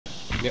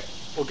Yep.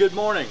 Well, good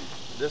morning.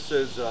 This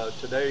is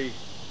today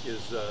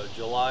is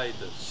July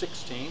the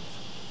 16th,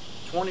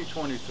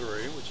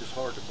 2023, which is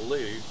hard to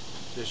believe.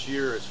 This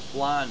year is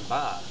flying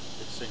by,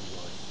 it seems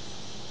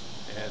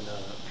like. And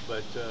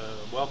but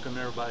welcome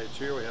everybody that's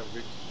here. We have a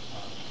good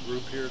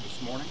group here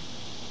this morning,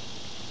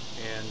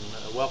 and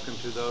welcome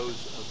to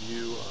those of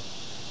you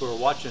who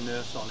are watching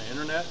this on the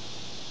internet.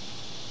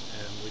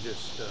 And we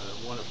just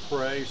want to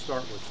pray.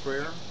 Start with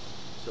prayer.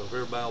 So if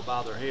everybody will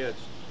bow their heads.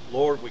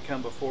 Lord, we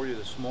come before you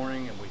this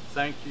morning and we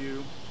thank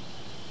you.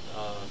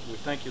 We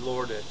thank you,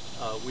 Lord, that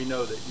we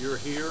know that you're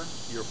here,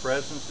 your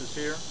presence is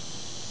here.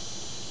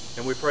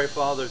 And we pray,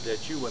 Father,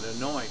 that you would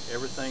anoint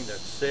everything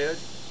that's said,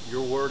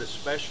 your word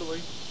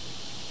especially,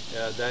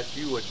 that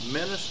you would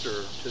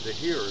minister to the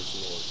hearers,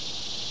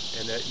 Lord,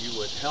 and that you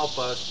would help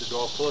us to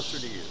draw closer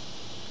to you.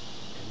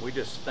 And we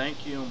just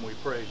thank you and we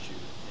praise you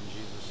in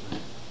Jesus'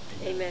 name.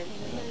 Amen.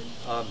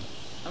 Amen.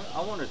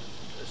 I want to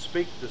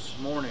speak this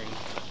morning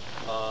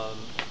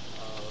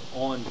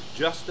on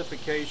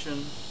justification,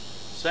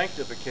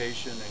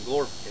 sanctification, and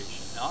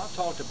glorification. Now, I've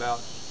talked about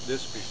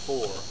this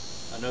before.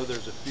 I know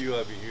there's a few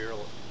of you here,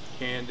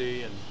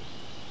 Candy and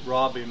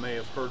Robbie may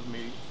have heard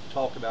me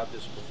talk about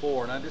this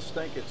before, and I just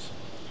think it's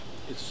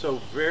so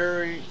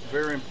very,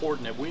 very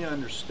important that we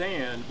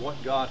understand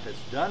what God has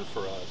done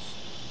for us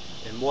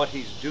and what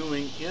He's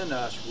doing in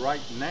us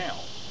right now,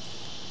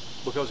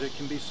 because it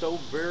can be so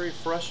very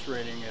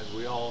frustrating, as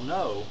we all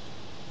know,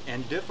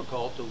 and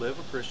difficult to live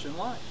a Christian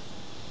life.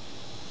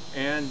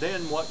 And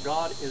then what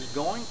God is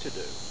going to do,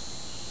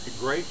 the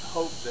great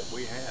hope that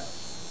we have,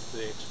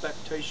 the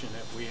expectation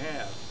that we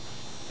have,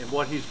 and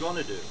what He's going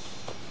to do,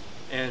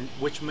 and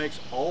which makes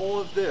all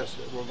of this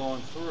that we're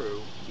going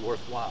through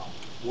worthwhile,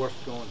 worth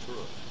going through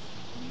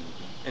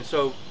it. And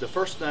so the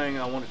first thing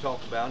I want to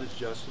talk about is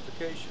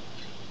justification.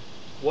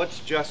 What's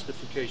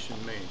justification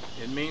mean?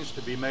 It means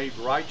to be made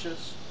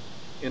righteous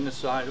in the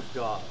sight of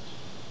God,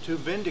 to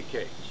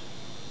vindicate.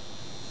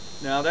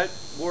 Now that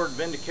word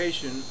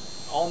vindication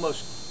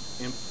almost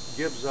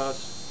gives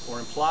us or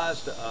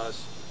implies to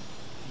us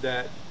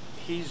that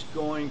He's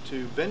going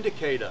to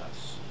vindicate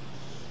us,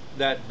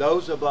 that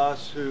those of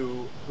us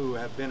who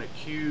have been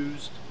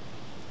accused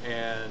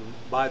and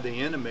by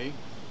the enemy,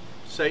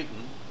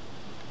 Satan,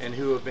 and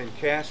who have been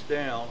cast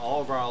down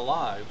all of our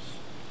lives,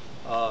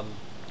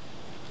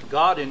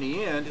 God in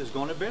the end is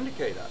going to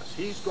vindicate us.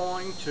 He's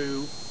going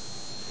to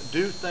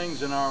do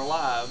things in our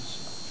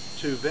lives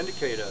to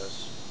vindicate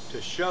us,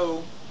 to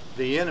show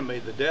the enemy,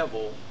 the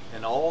devil,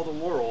 and all the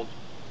world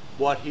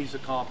what he's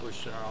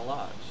accomplished in our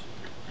lives.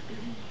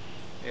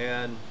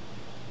 And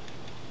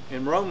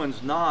in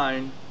Romans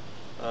 9,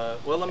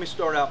 well, let me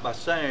start out by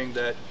saying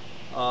that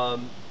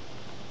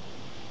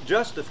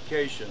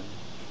justification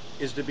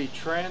is to be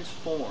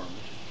transformed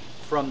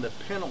from the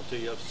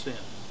penalty of sin.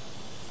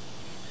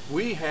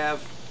 We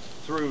have,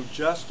 through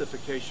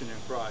justification in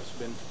Christ,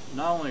 been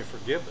not only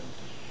forgiven,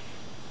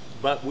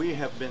 but we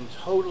have been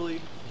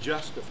totally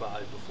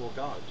justified before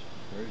God.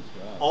 Praise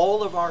God.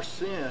 All of our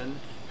sin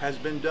has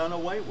been done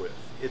away with.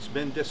 It's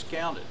been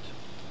discounted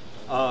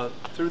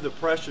through the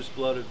precious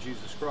blood of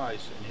Jesus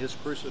Christ and His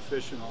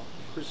crucifixion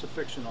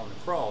on the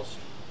cross.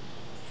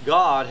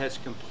 God has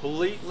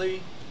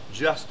completely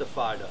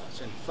justified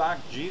us. In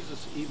fact,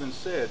 Jesus even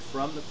said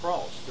from the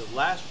cross, the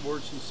last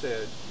words He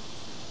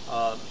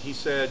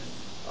said,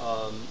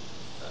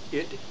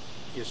 it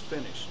is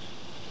finished.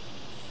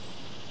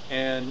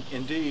 And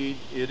indeed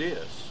it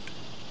is.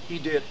 He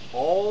did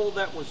all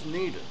that was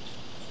needed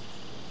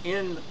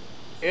in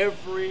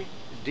every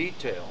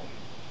detail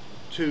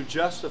to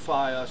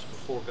justify us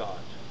before God,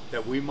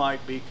 that we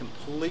might be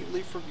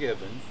completely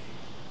forgiven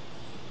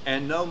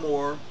and no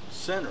more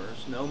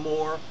sinners, no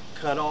more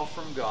cut off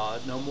from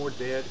God, no more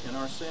dead in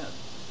our sin.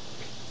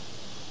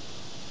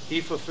 He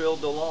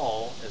fulfilled the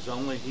law as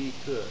only He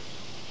could.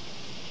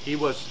 He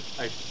was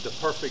the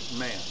perfect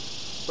man.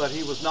 But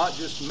He was not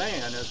just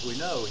man, as we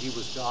know. He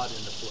was God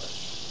in the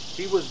flesh.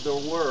 He was the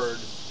Word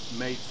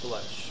made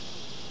flesh.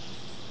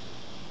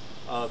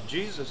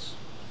 Jesus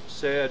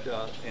said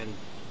in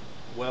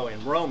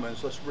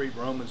Romans, let's read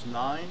Romans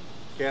 9.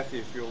 Kathy,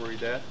 if you'll read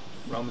that.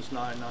 Romans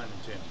 9, 9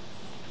 and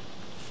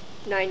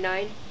 10.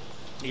 9:9.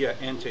 Yeah,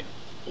 and 10.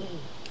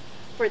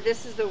 For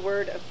this is the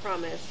word of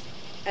promise.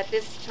 At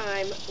this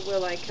time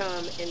will I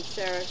come, and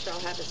Sarah shall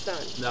have a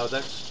son. No,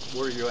 that's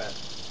where you're at.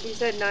 You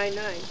said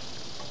 9:9.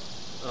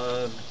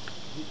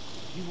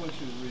 He wants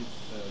you to read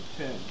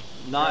 10.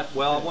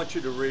 Well, I want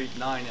you to read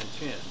 9 and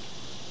 10.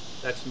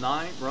 That's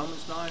 9,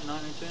 Romans 9,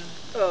 9 and 10?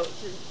 Oh,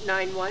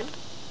 9:1?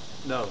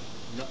 No,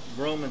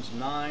 Romans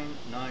 9,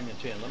 9 and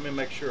 10. Let me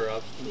make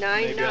sure.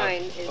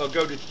 9:9 is... Oh,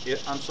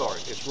 I'm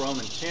sorry. It's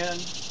Romans 10,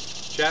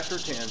 chapter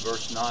 10,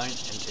 verse 9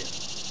 and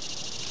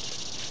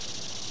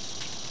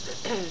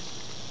 10.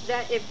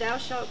 That if thou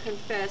shalt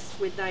confess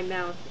with thy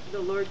mouth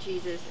the Lord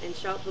Jesus, and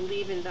shalt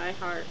believe in thy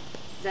heart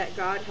that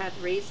God hath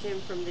raised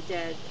Him from the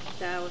dead,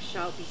 thou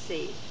shalt be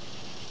saved.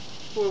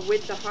 For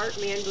with the heart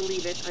man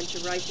believeth unto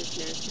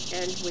righteousness,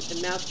 and with the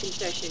mouth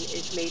confession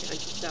is made unto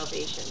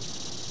salvation.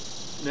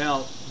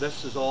 Now,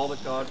 this is all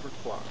that God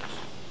requires,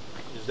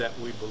 is that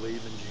we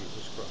believe in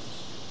Jesus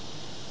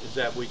Christ, is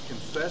that we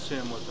confess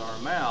him with our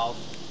mouth,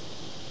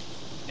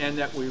 and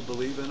that we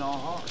believe in our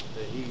heart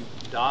that he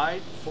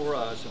died for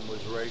us and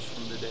was raised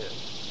from the dead.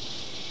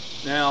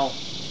 Now,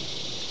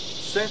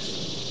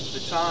 since the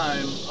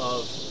time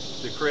of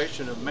the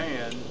creation of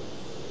man,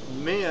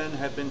 men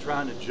have been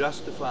trying to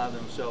justify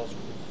themselves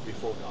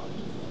before God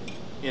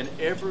in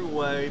every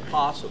way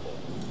possible.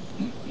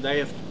 They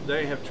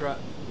have tried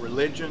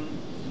religion.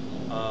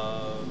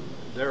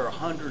 There are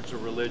hundreds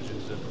of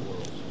religions in the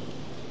world,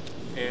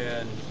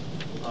 and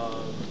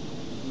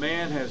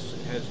man has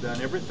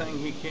done everything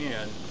he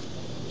can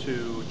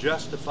to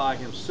justify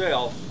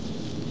himself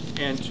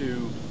and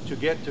to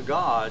get to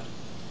God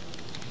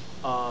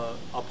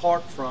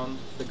apart from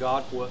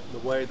the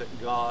way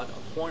that God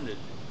appointed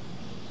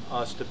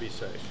us to be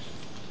saved,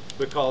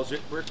 because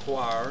it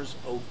requires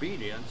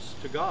obedience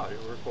to God. It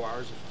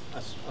requires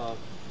a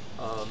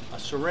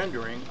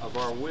surrendering of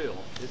our will.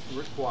 It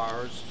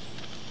requires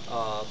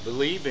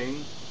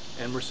believing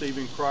and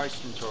receiving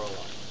Christ into our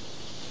life.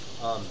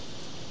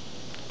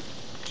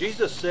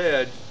 Jesus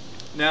said,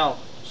 now,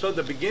 so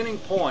the beginning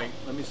point,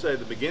 let me say,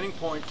 the beginning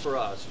point for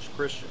us as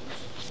Christians,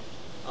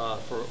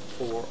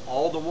 for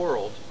all the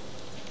world,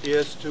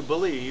 is to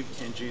believe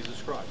in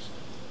Jesus Christ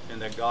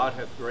and that God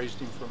hath raised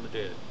him from the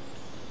dead,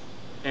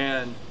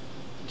 and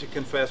to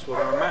confess with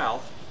our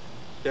mouth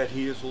that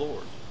he is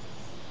Lord.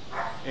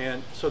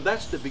 And so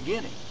that's the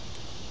beginning.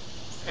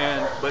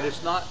 But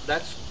it's not,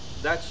 that's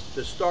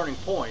the starting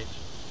point,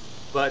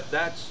 but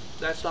that's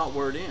not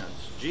where it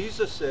ends.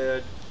 Jesus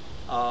said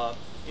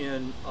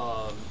in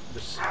the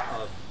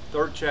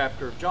 3rd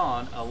chapter of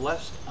John,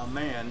 unless a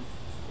man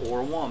or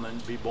a woman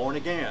be born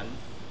again,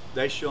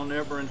 they shall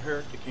never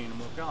inherit the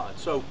kingdom of God.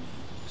 So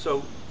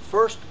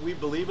first we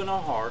believe in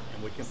our heart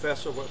and we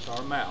confess it with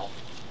our mouth,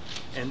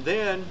 and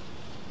then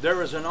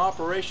there is an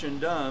operation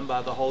done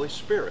by the Holy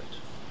Spirit.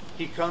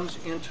 He comes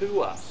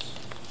into us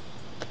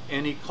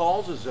and he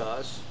causes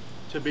us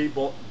to be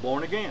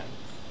born again,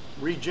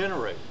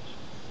 regenerated.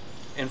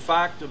 In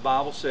fact, the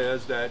Bible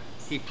says that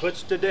he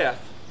puts to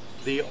death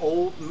the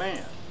old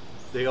man,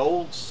 the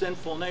old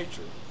sinful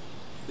nature,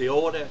 the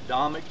old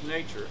Adamic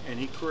nature, and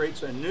he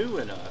creates a new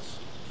in us,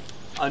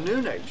 a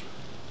new nature,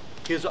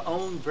 his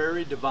own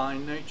very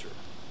divine nature.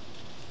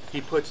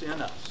 He puts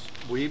in us.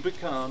 We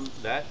become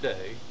that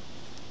day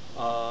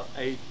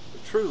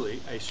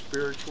truly a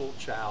spiritual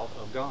child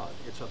of God.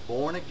 It's a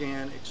born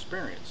again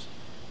experience,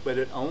 but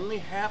it only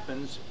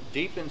happens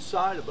deep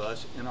inside of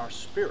us in our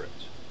spirit.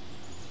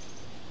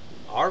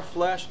 Our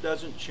flesh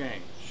doesn't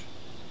change.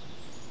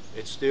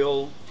 It's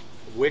still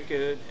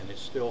wicked and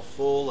it's still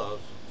full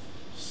of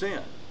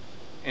sin.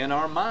 And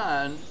our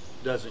mind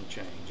doesn't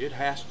change. It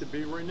has to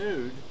be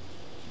renewed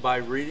by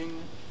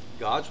reading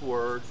God's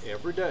Word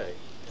every day.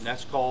 And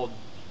that's called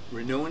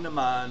renewing the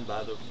mind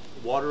by the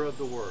water of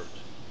the Word,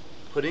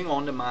 putting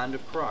on the mind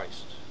of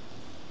Christ.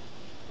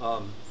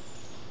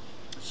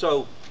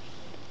 So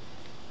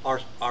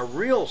our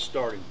real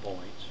starting point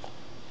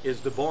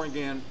is the born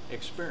again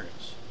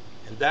experience.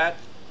 And that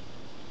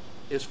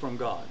is from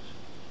God.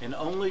 And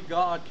only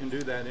God can do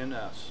that in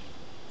us.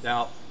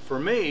 Now, for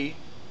me,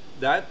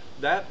 that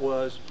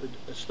was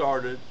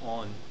started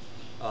on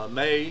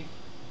May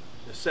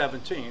the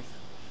 17th,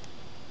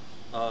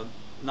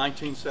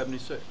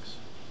 1976.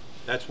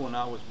 That's when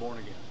I was born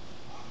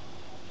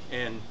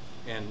again.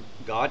 And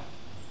God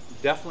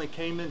definitely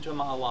came into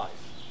my life.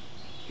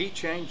 He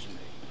changed me.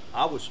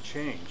 I was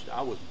changed.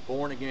 I was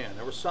born again.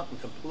 There was something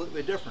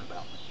completely different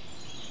about me.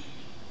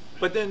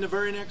 But then the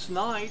very next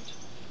night,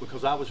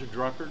 because I was a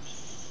drunkard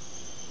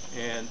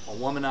and a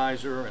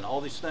womanizer and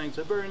all these things,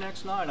 the very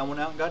next night I went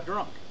out and got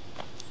drunk.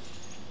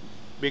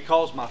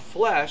 Because my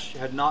flesh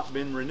had not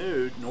been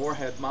renewed, nor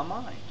had my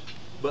mind.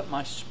 But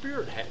my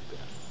spirit had been.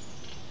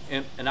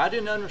 And I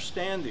didn't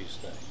understand these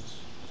things.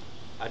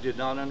 I did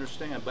not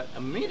understand. But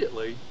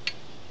immediately,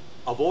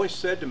 a voice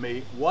said to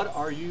me, "What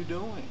are you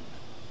doing?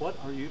 What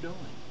are you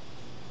doing?"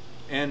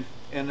 And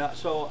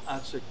so I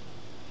said,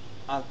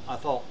 I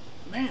thought,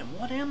 man,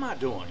 what am I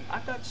doing? I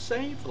got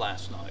saved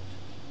last night.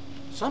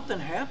 Something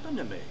happened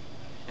to me.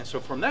 And so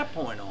from that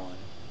point on,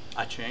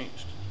 I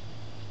changed.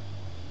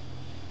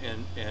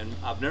 And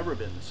I've never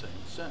been the same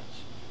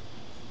since.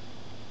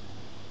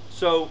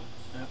 So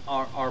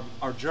our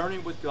journey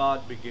with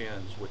God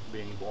begins with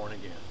being born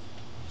again,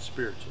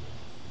 spiritually.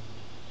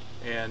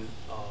 And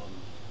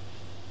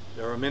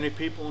there are many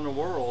people in the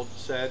world,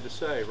 sad to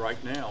say,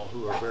 right now,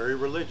 who are very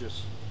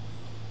religious.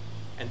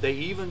 And they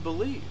even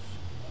believe,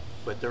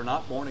 but they're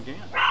not born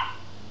again.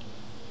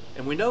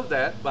 And we know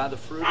that by the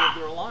fruit of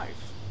their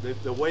life,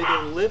 the way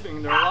they're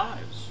living their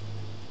lives.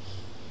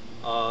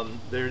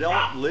 They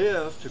don't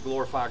live to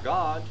glorify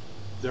God.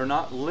 They're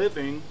not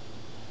living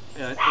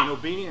in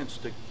obedience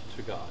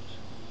to God.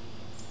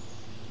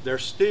 They're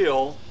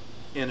still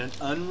in an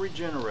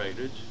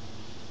unregenerated,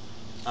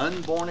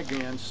 unborn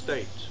again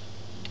state.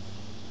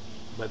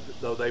 But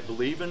though they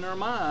believe in their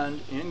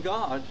mind in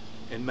God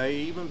and may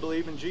even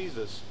believe in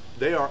Jesus,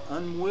 they are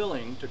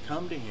unwilling to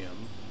come to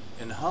Him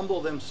and humble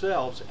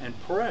themselves and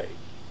pray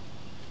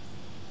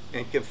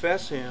and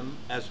confess Him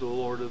as the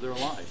Lord of their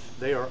life.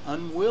 They are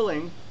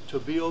unwilling to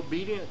be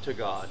obedient to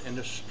God and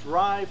to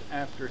strive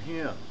after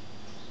Him,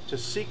 to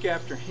seek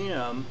after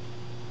Him,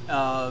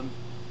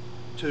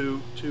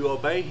 to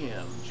obey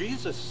Him.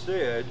 Jesus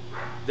said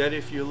that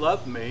if you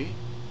love me,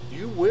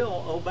 you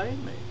will obey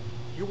me.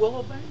 You will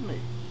obey me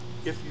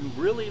if you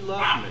really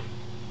love me.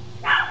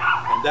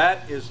 And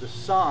that is the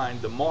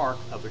sign, the mark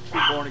of a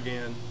true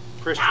born-again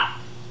Christian.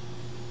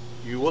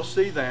 You will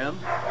see them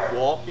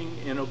walking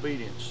in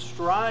obedience,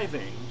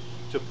 striving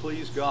to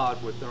please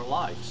God with their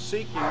life,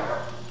 seeking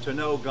to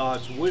know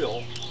God's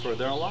will for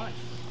their life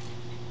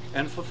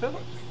and fulfill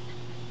it.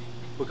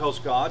 Because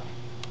God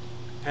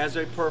has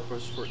a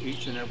purpose for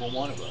each and every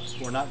one of us.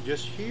 We're not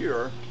just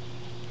here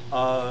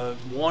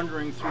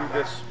wandering through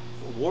this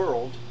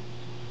world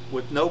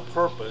with no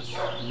purpose,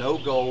 no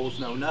goals,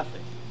 no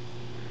nothing.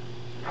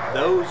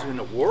 Those in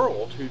the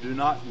world who do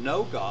not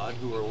know God,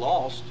 who are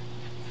lost,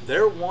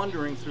 they're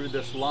wandering through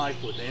this life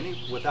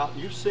without,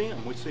 you see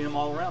them, we see them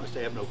all around us.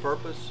 They have no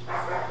purpose,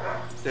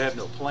 they have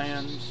no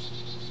plans,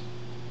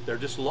 they're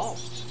just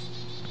lost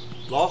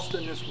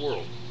in this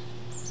world.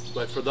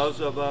 But for those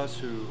of us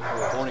who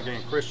are born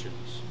again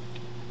Christians,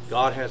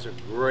 God has a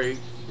great,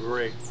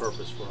 great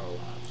purpose for our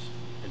lives.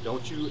 And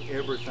don't you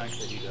ever think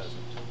that He doesn't.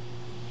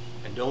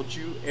 And don't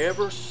you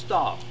ever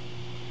stop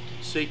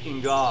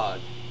seeking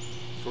God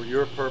for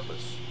your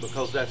purpose,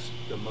 because that's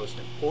the most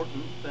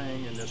important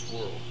thing in this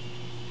world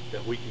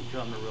that we can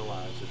come to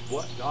realize is,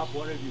 God,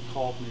 what have you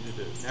called me to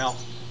do? Now,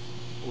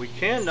 we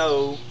can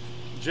know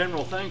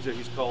general things that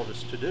He's called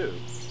us to do.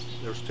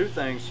 There's two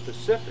things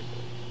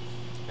specifically,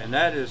 and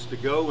that is to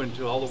go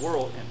into all the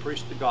world and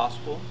preach the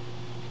gospel,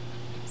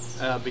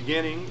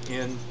 beginning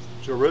in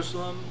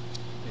Jerusalem,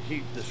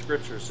 the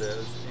scripture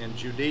says, in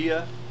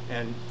Judea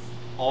and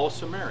all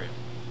Samaria.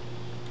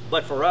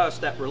 But for us,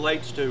 that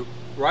relates to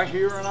right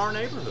here in our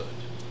neighborhood,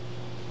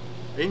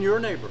 in your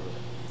neighborhood.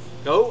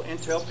 Go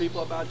and tell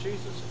people about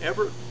Jesus.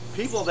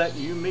 People that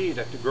you meet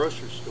at the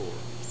grocery store,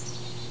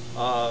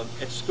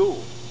 at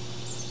school,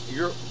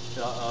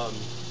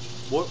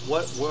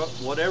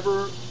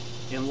 whatever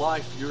in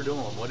life you're doing,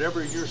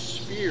 whatever your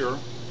sphere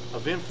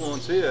of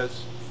influence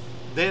is,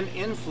 then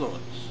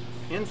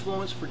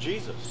influence for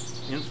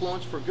Jesus,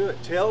 influence for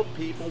good. Tell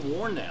people,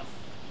 warn them,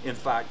 in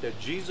fact, that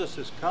Jesus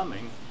is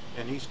coming,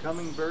 and He's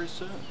coming very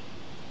soon.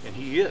 And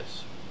He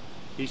is.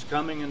 He's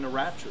coming in the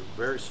rapture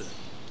very soon.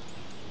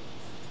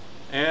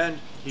 And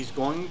He's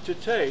going to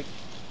take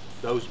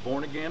those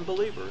born-again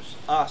believers,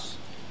 us,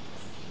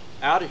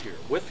 out of here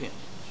with Him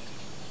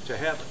to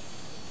heaven.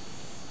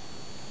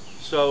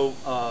 So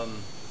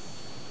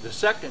the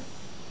second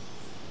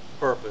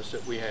purpose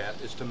that we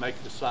have is to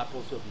make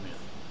disciples of men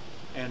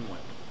and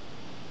women.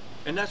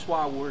 And that's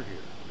why we're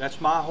here. That's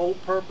my whole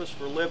purpose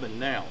for living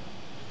now,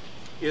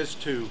 is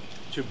to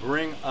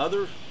bring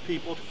other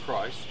people to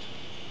Christ,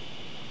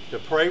 to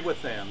pray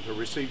with them, to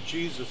receive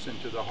Jesus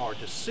into their heart,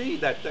 to see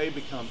that they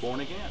become born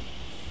again.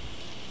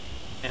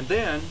 And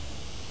then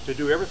to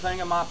do everything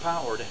in my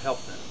power to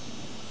help them,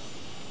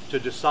 to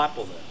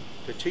disciple them,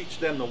 to teach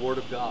them the Word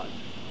of God,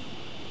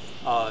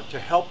 to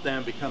help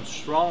them become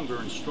stronger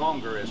and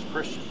stronger as a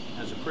Christian.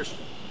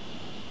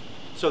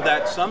 So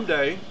that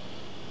someday,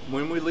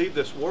 when we leave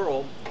this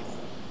world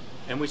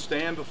and we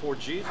stand before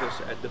Jesus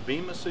at the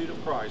bema seat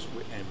of Christ,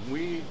 and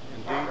we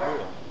indeed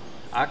will,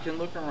 I can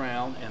look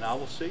around and I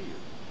will see you.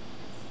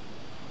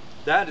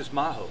 That is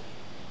my hope.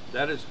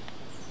 That is,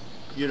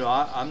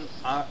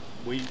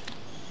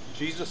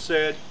 Jesus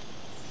said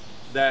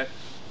that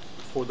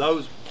for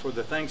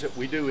the things that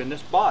we do in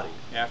this body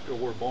after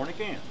we're born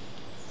again,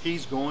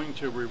 He's going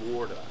to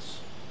reward us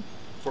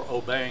for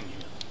obeying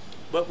Him.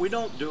 But we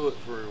don't do it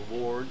for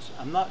rewards.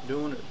 I'm not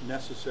doing it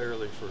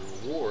necessarily for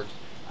rewards.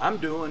 I'm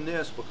doing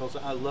this because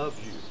I love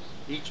you,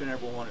 each and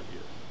every one of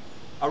you.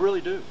 I really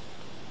do.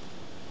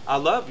 I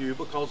love you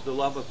because the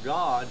love of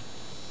God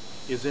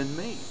is in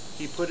me.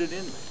 He put it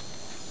in me.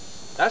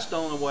 That's the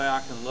only way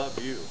I can love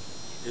you,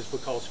 is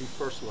because He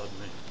first loved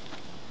me.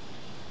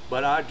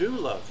 But I do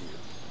love you,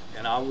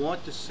 and I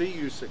want to see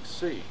you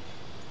succeed.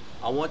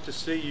 I want to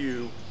see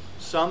you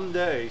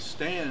someday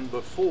stand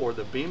before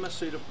the bema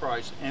seat of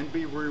Christ and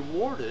be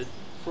rewarded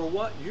for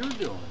what you're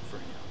doing for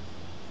Him,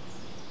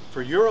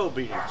 for your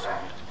obedience to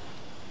Him.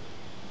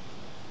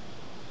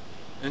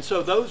 And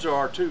so those are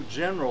our two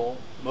general,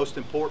 most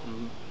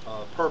important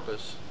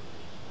purpose,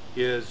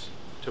 is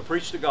to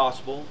preach the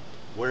gospel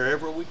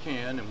wherever we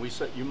can. And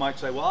you might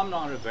say, well, I'm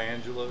not an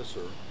evangelist,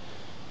 or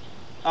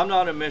I'm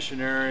not a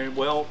missionary.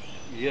 Well,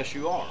 yes,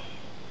 you are.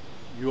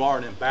 You are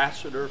an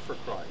ambassador for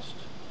Christ.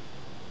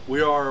 We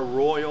are a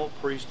royal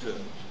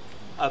priesthood,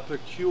 a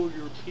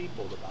peculiar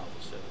people, the Bible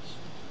says.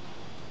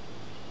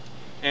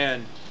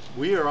 And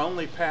we are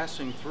only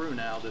passing through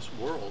now this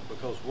world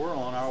because we're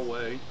on our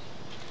way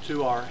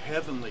to our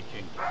heavenly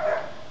kingdom.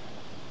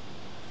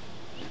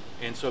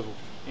 And so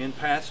in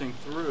passing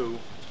through,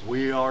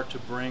 we are to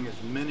bring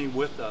as many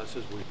with us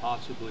as we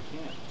possibly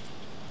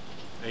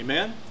can.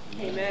 Amen?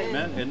 Amen.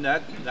 Amen. And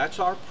that's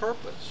our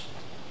purpose.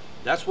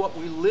 That's what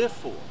we live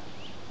for.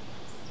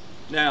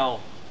 Now,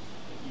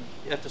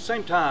 at the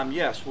same time,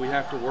 yes, we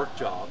have to work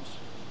jobs.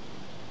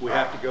 We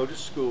have to go to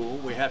school.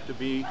 We have to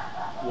be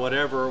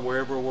whatever,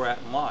 wherever we're at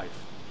in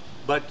life.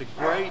 But the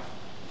great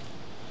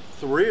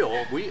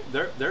thrill, we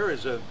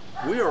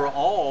are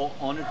all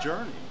on a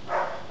journey.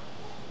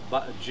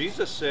 But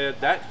Jesus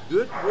said that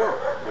good work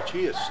which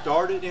he has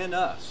started in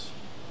us,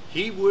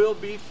 he will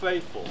be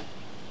faithful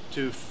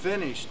to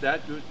finish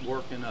that good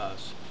work in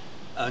us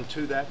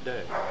unto that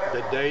day,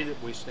 the day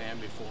that we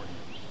stand before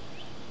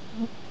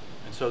him.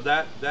 And so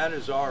that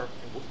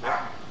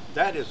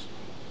is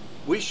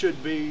we should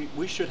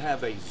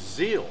have a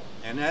zeal,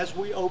 and as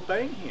we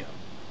obey him,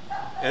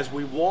 as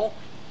we walk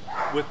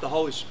with the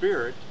Holy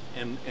Spirit,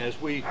 and as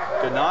we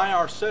deny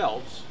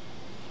ourselves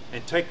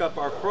and take up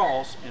our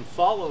cross and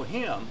follow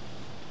him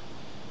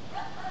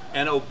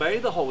and obey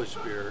the Holy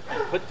Spirit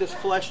and put this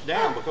flesh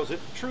down, because it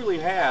truly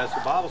has,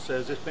 the Bible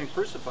says, it's been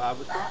crucified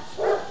with Christ.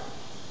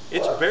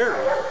 It's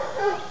buried.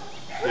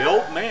 The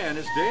old man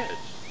is dead.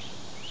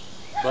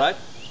 But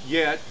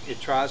yet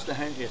it tries to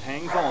hang, it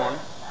hangs on,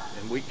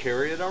 and we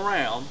carry it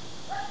around.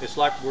 It's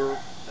like we're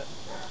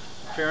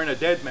carrying a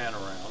dead man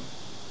around.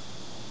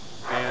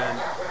 And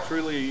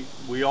truly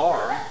we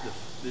are,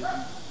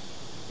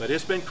 but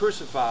it's been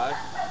crucified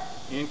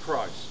in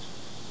Christ.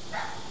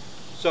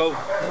 So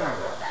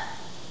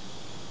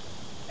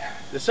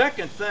the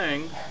second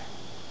thing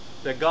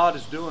that God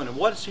is doing, and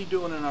what is he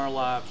doing in our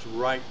lives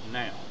right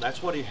now?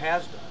 That's what he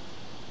has done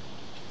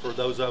for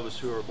those of us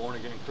who are born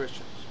again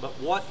Christians. But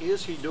what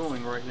is he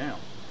doing right now?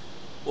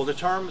 Well, the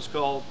term is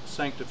called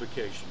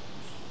sanctification.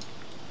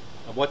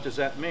 And what does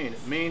that mean?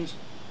 It means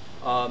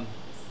to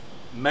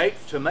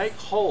make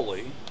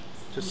holy,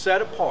 to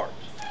set apart.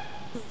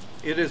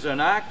 It is an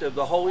act of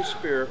the Holy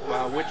Spirit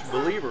by which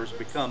believers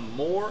become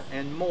more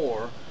and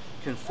more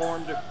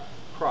conformed to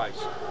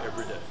Christ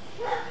every day.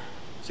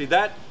 See,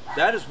 that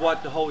is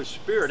what the Holy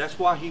Spirit, that's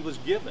why he was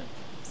given.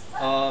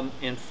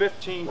 In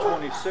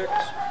 15:26,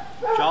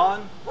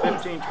 John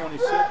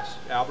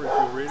 15:26, Albert, if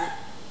you'll read it.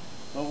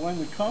 But when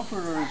the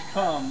Comforter is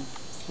come,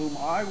 whom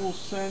I will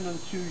send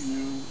unto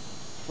you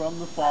from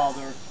the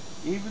Father,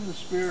 even the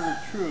Spirit of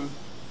truth,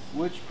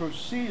 which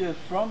proceedeth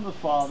from the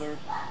Father,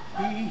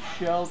 he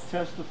shall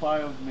testify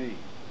of me.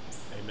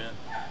 Amen.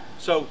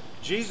 So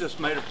Jesus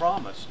made a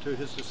promise to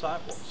his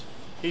disciples.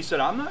 He said,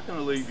 I'm not going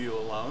to leave you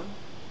alone.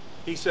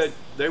 He said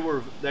they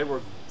were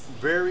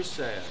very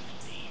sad,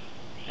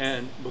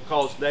 and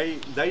because they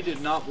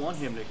did not want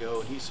him to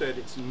go, and he said,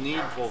 it's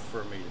needful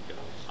for me to go.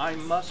 I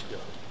must go,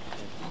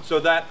 so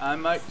that I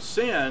might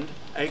send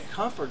a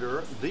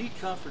comforter, the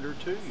comforter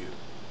to you,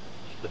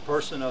 the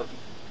person of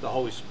the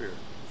Holy Spirit.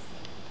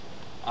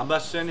 I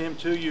must send him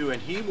to you,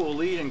 and he will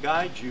lead and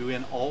guide you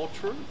in all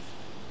truth,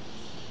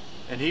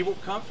 and he will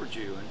comfort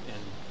you.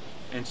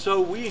 And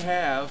so we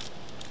have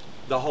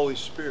the Holy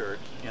Spirit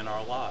in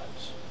our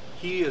lives.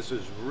 He is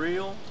as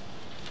real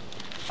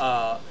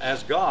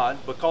as God,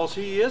 because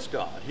he is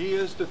God. He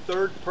is the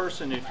third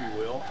person, if you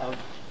will,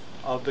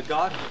 of the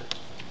Godhead.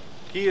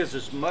 He is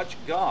as much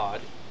God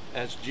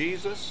as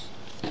Jesus,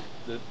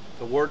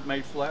 the Word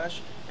made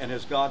flesh, and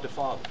as God the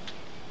Father.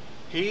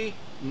 He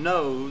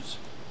knows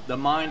the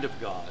mind of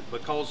God,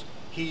 because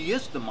he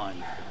is the mind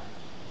of God.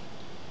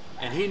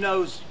 And he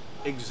knows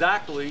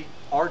exactly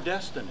our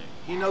destiny.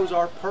 He knows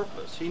our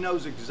purpose. He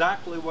knows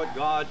exactly what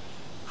God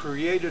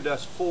created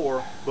us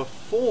for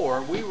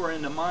before we were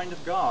in the mind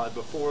of God,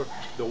 before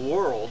the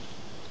world,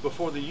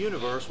 before the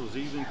universe was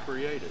even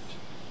created.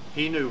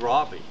 He knew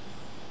Robbie.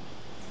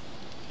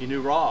 He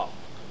knew Rob.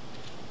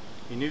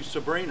 He knew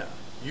Sabrina.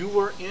 You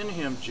were in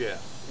him,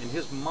 Jeff, in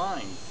his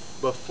mind,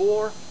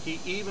 before he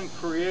even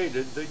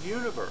created the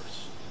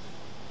universe.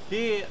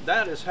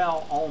 That is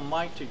how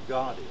almighty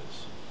God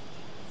is.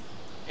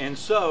 And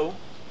so,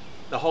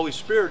 the Holy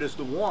Spirit is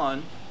the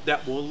one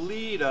that will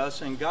lead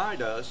us and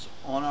guide us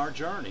on our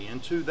journey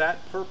into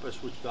that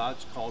purpose which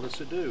God's called us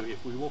to do,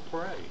 if we will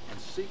pray and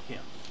seek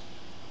him.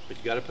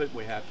 But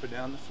we have to put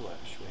down the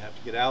flesh. We have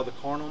to get out of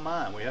the carnal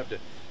mind. We have to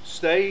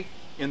stay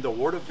in the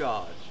Word of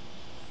God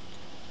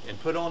and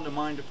put on the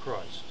mind of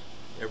Christ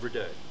every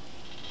day.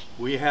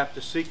 We have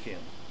to seek him.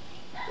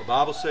 The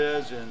Bible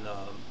says in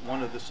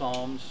one of the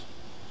Psalms,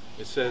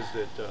 it says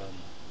that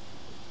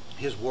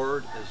his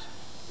word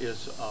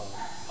is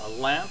a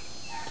lamp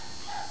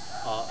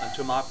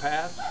unto my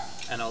path,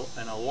 and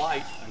a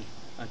light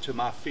unto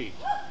my feet.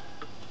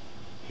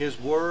 His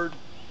word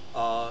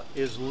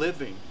is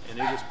living, and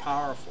it is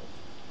powerful.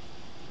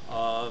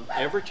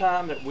 Every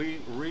time that we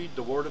read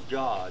the Word of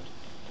God,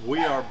 we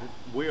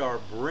are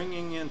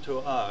bringing into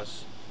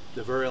us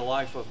the very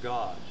life of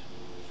God.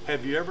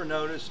 Have you ever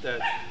noticed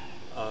that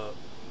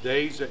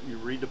days that you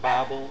read the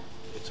Bible,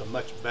 it's a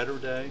much better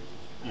day?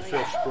 You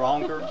feel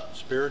stronger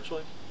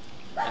spiritually.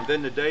 And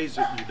then the days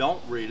that you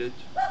don't read it,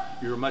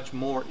 you're much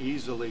more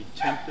easily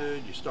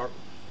tempted. You start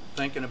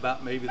thinking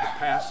about maybe the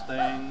past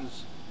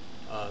things.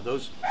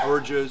 Those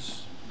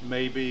urges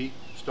maybe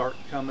start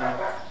coming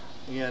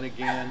in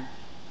again.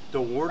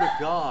 The Word of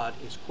God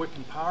is quick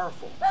and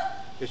powerful.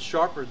 It's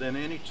sharper than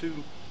any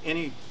two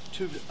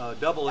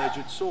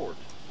double-edged sword,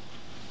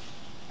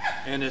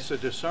 and it's a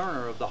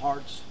discerner of the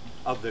hearts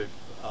of the.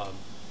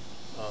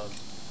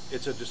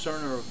 It's a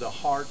discerner of the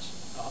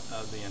hearts,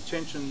 the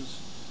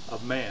intentions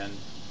of man.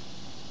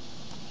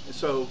 And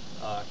so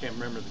I can't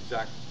remember the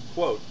exact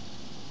quote,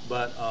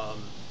 but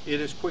it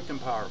is quick and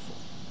powerful.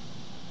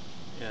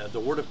 The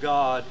Word of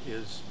God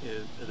is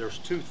there's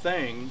two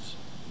things.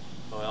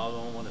 Well, I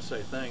don't want to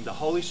say thing. The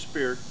Holy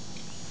Spirit.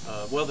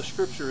 Well, the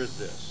Scripture is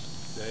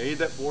this: they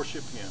that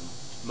worship Him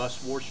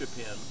must worship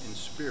Him in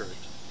spirit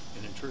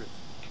and in truth.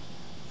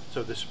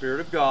 So the Spirit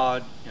of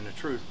God and the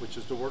truth, which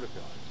is the Word of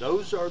God.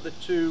 Those are the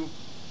two.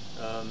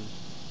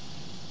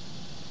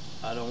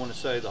 I don't want to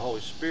say the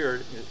Holy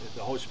Spirit.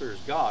 The Holy Spirit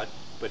is God,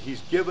 but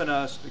He's given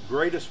us the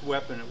greatest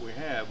weapon that we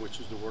have, which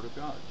is the Word of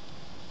God.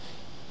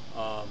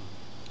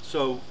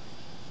 So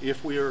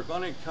if we are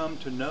going to come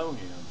to know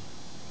Him,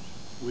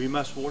 we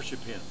must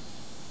worship Him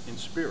in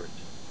spirit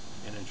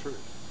and in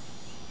truth.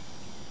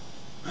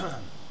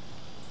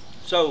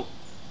 So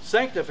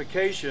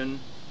sanctification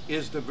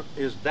is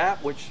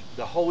that which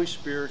the Holy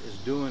Spirit is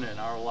doing in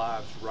our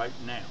lives right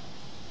now,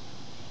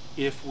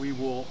 if we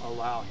will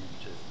allow Him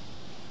to.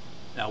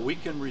 Now, we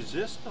can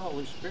resist the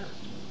Holy Spirit.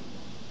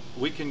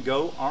 We can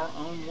go our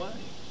own way.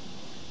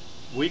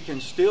 We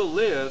can still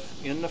live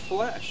in the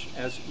flesh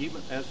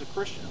even as a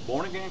Christian, a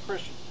born-again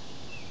Christian.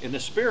 In the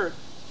Spirit,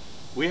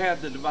 we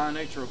have the divine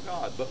nature of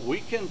God, but we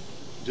can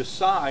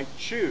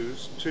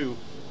choose to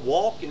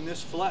walk in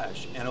this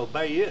flesh and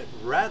obey it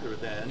rather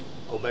than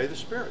obey the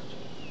Spirit.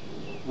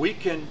 We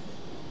can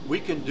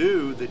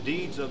do the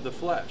deeds of the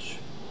flesh,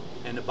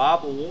 and the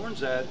Bible warns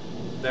that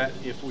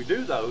if we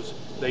do those,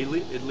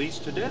 it leads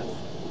to death.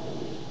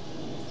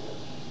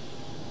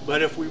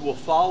 But if we will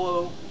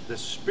follow the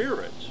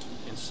Spirit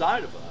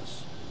inside of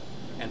us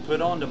and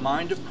put on the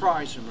mind of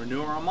Christ and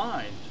renew our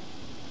mind,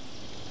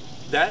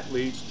 that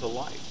leads to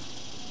life.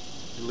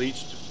 It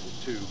leads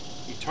to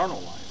eternal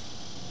life.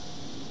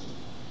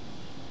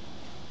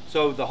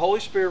 So the Holy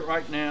Spirit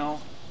right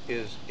now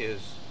is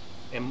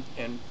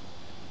and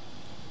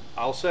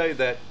I'll say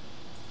that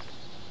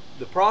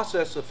the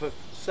process of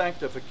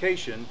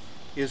sanctification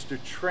is to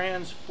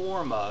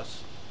transform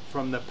us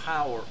from the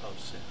power of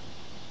sin.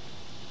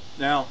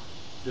 Now,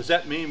 does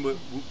that mean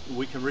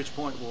we can reach a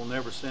point where we'll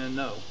never sin?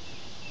 No.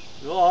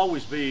 There'll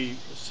always be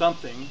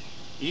something,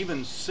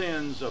 even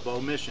sins of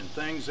omission,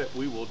 things that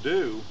we will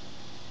do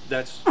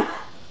that's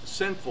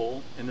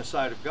sinful in the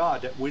sight of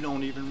God that we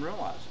don't even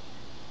realize it.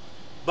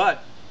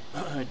 But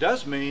it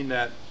does mean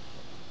that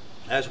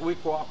as we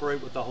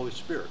cooperate with the Holy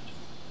Spirit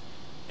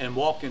and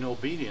walk in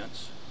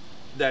obedience,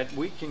 that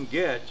we can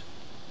get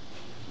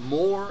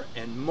more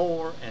and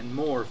more and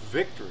more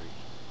victory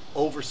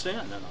over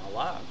sin in our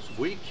lives.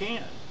 We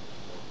can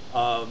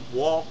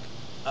walk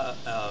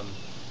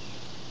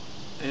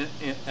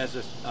as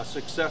a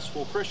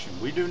successful Christian.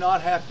 We do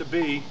not have to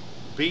be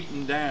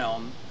beaten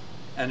down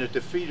and a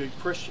defeated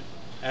Christian,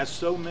 as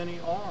so many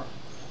are.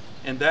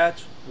 And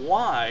that's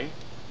why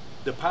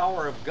the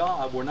power of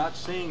God, we're not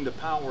seeing the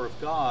power of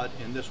God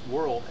in this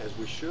world as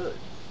we should.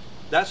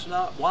 That's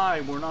not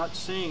why we're not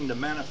seeing the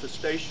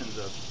manifestations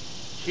of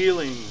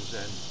healings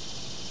and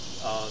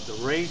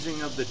the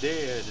raising of the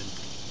dead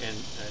and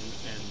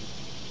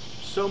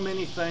so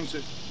many things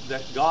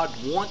that God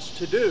wants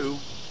to do,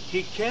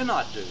 He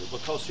cannot do,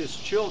 because His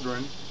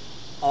children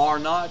are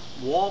not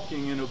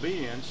walking in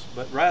obedience,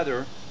 but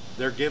rather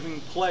they're giving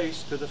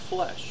place to the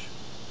flesh.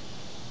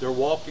 They're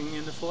walking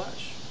in the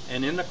flesh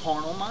and in the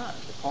carnal mind,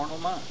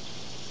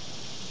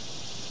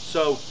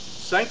 So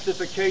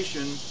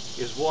sanctification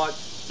is what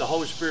the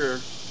Holy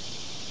Spirit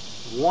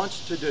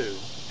wants to do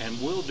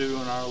and will do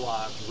in our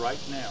lives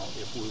right now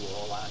if we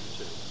will allow Him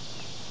to.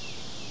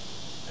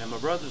 And my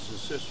brothers and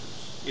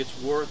sisters,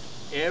 it's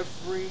worth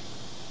every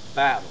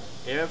battle,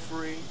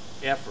 every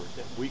effort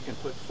that we can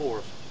put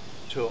forth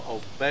to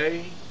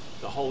obey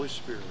the Holy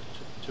Spirit,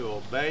 to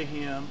obey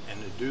Him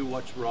and to do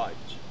what's right,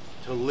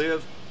 to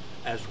live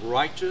as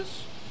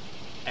righteous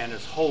and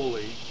as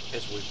holy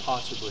as we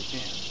possibly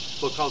can.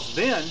 Because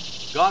then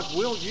God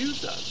will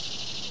use us.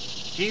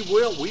 He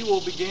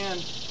will begin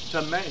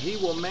to, He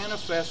will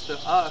manifest to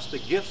us the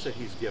gifts that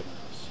He's given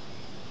us.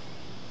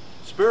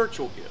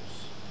 Spiritual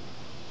gifts.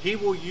 He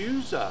will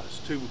use us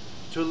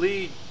to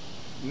lead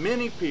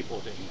many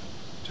people to Him.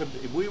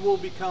 We will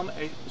become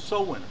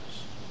soul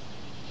winners.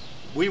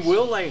 We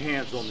will lay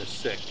hands on the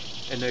sick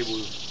and they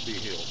will be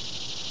healed.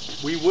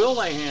 We will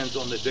lay hands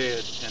on the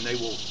dead and they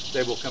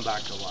will come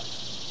back to life.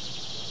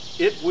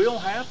 It will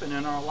happen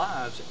in our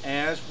lives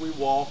as we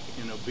walk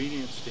in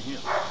obedience to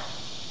Him.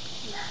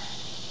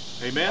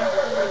 Amen?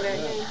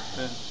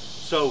 Amen.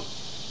 So,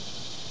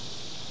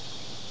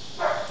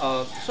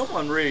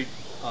 someone read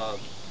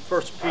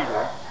 1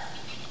 Peter,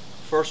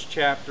 first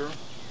chapter,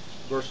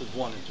 verses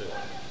 1 and 2.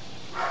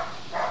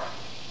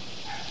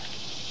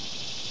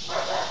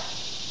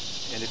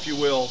 And if you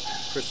will,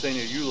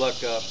 Christina, you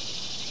look up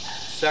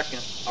 1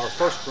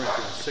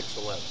 Corinthians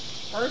 6:11.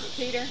 1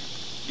 Peter?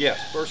 Yes,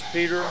 1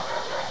 Peter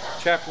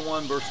chapter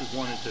 1, verses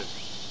 1 and 2.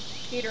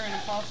 Peter, an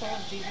apostle of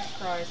Jesus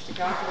Christ, to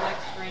God's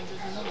elect strangers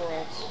in the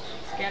world,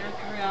 scattered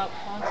throughout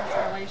Pontus,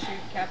 Galatia,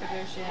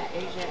 Cappadocia,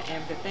 Asia,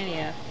 and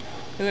Bithynia,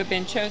 who have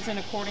been chosen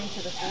according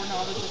to the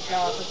foreknowledge of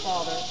God the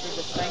Father through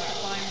the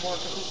sanctifying work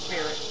of the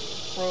Spirit,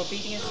 for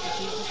obedience to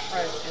Jesus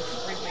Christ and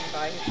sprinkling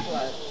by his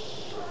blood.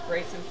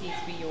 Grace and peace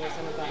be yours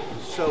in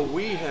abundance. So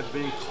we have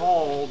been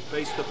called,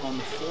 based upon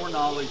the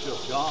foreknowledge of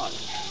God,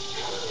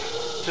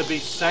 to be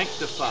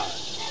sanctified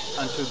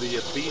unto the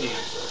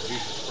obedience of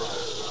Jesus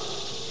Christ.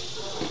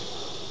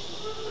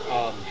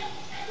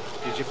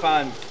 Did you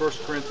find 1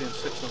 Corinthians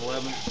 6 and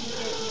 11?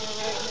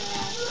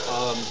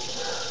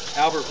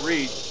 Albert,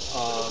 read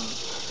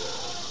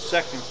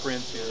 2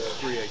 Corinthians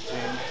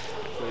 3:18,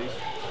 please.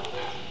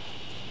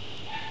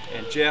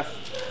 And Jeff,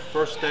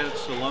 1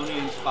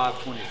 Thessalonians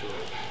 5:23.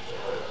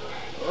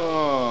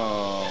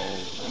 Oh,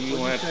 you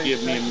will have to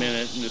give me a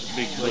minute in this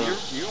big book.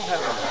 You don't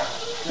have a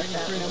 2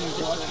 Corinthians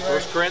what?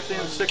 1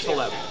 Corinthians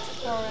 6:11.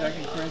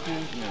 2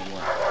 Corinthians. Yeah,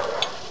 what?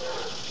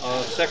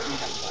 2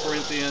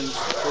 Corinthians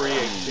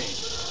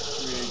 3:18.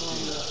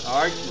 3:18.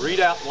 All right,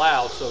 read out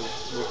loud so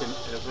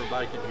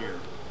everybody can hear.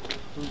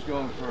 Who's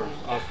going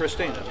first?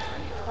 Christina,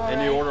 All in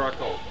the right. order I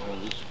called. Oh,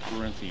 this is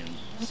Corinthians.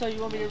 So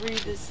you want me to read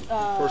this?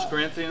 1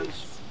 Corinthians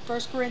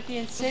 1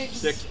 Corinthians 6,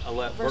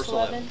 6:11, verse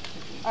 11.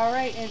 All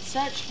right, and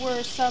such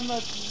were some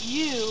of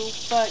you,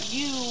 but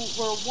you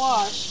were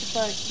washed,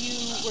 but you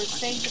were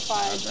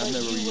sanctified, I've but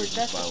never you were used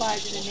the Bible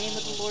justified in the name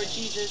of the Lord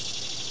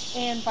Jesus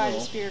and by the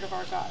No. Spirit of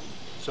our God.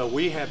 So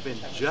we have been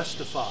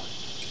justified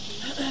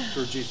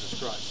through Jesus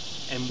Christ.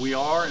 And we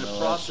are in the No,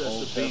 that's process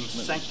Old of being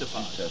Testament,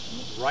 sanctified New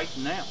Testament. right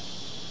now. I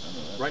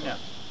know that's Right now.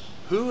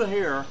 Who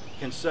here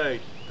can say,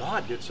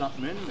 God did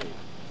something in me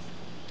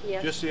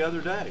Yes. just the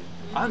other day?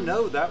 I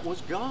know that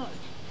was God.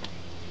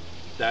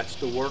 That's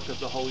the work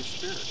of the Holy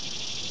Spirit.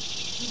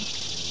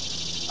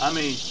 I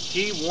mean,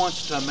 He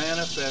wants to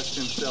manifest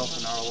Himself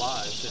in our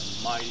lives in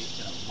a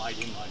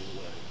mighty way.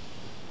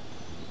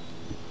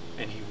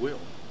 And He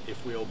will,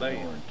 if we obey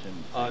Him.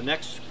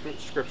 Next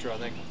scripture, I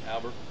think,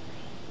 Albert.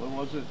 What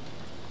was it?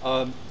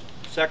 2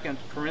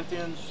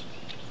 Corinthians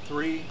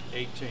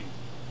 3:18.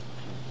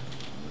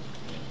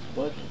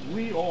 But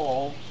we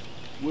all,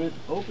 with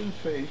open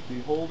face,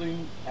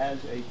 beholding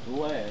as in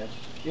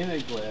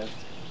a glass,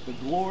 the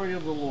glory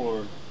of the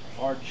Lord,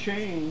 are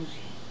changed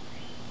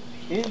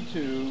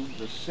into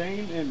the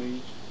same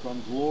image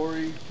from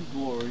glory to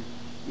glory,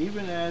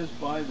 even as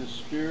by the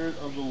Spirit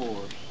of the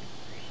Lord.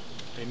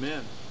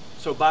 Amen.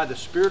 So by the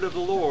Spirit of the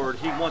Lord,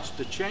 He wants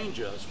to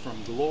change us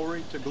from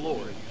glory to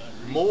glory,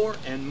 more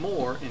and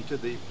more into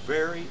the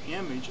very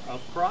image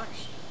of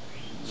Christ.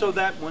 So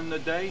that when the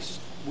day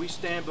we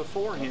stand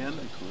before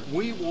Him,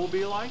 we will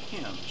be like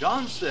Him.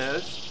 John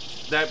says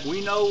that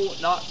we know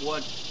not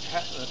what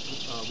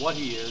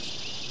He is,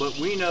 but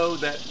we know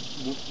that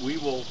we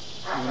will,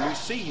 when we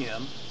see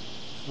Him,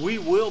 we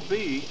will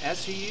be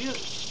as He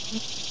is.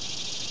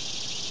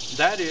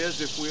 That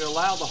is, if we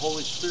allow the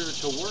Holy Spirit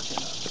to work in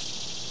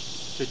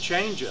us, to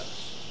change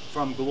us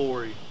from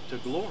glory to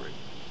glory.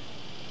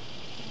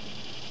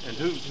 And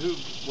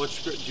what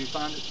script did you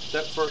find it?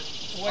 That first.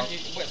 What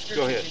scripture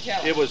Go ahead. did you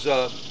tell It us?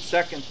 was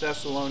 1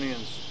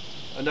 Thessalonians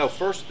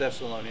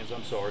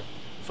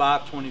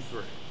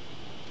 5:23.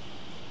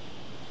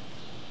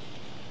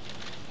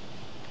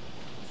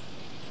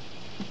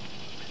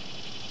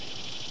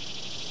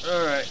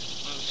 All right,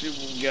 let's see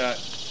what we got.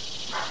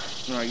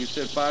 All right, you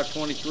said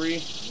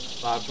 5:23.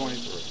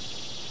 5:23.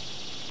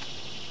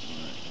 All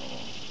right, hold on.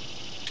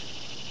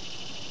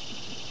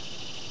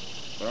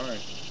 Sorry,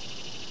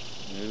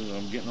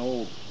 I'm getting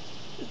old.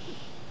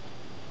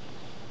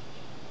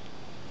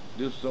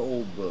 This is the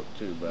old book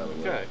too, by the way.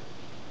 Okay.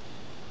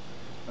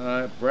 All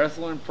right,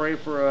 brethren, pray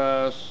for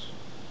us.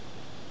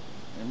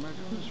 Am I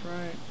doing this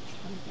right?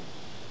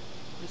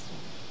 This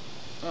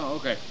one. Oh,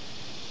 okay.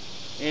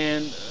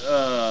 And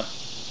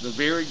the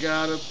very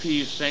God of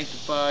peace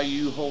sanctify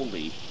you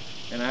wholly.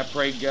 And I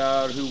pray,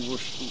 God, who will,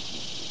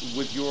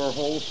 with your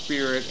whole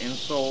spirit and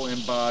soul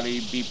and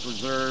body, be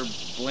preserved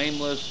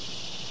blameless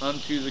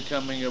unto the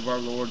coming of our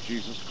Lord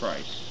Jesus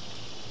Christ.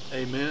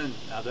 Amen.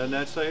 Now, doesn't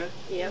that say it?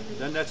 Yep.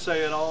 Doesn't that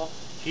say it all?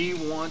 He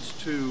wants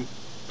to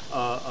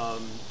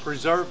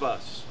preserve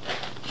us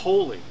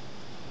wholly,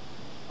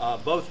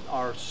 both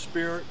our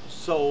spirit,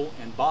 soul,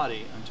 and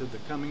body, unto the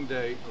coming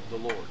day of the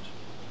Lord.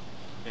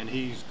 And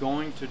He's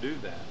going to do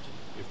that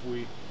if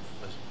we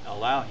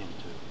allow Him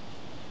to,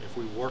 if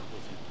we work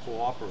with Him,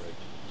 cooperate.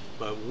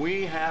 But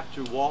we have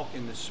to walk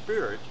in the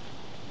Spirit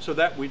so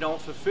that we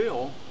don't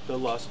fulfill the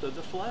lust of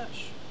the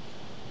flesh.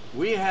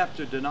 We have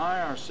to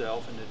deny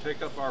ourselves and to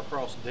take up our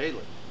cross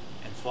daily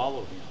and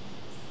follow Him.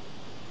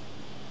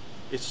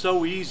 It's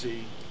so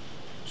easy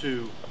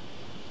to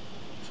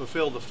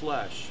fulfill the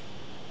flesh,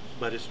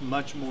 but it's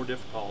much more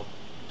difficult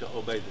to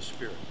obey the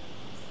Spirit.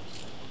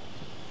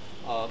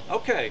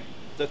 Okay,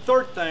 the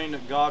third thing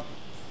that God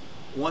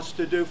wants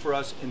to do for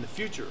us in the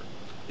future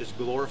is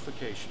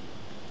glorification.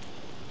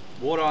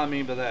 What do I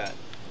mean by that?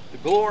 The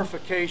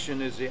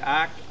glorification is the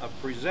act of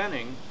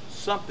presenting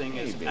something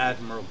as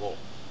admirable.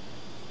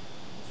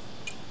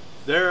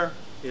 there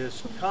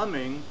is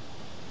coming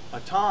a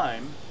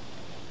time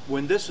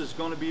when this is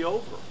going to be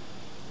over.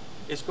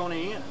 It's going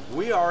to end.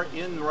 We are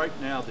in right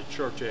now the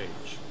church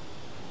age.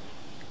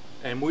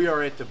 And we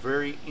are at the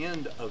very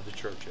end of the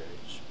church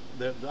age.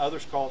 The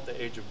others call it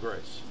the age of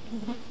grace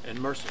and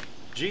mercy.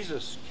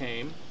 Jesus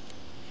came.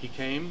 He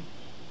came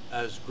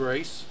as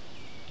grace,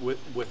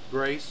 with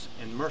grace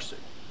and mercy.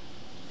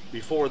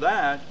 Before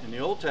that, in the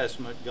Old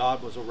Testament,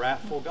 God was a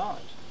wrathful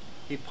God.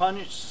 He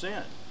punished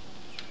sin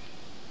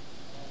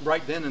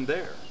right then and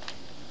there.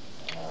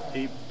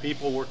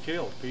 People were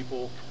killed.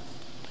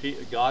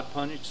 God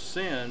punished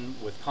sin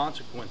with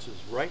consequences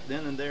right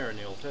then and there in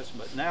the Old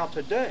Testament. Now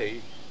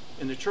today,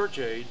 in the church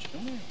age,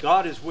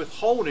 God is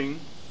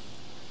withholding,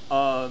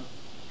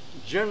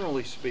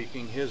 generally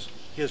speaking, his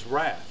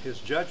wrath, his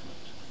judgment,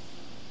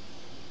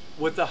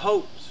 with the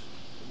hopes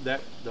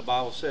that the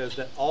Bible says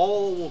that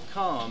all will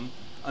come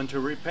unto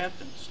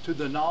repentance, to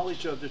the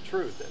knowledge of the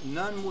truth, that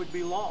none would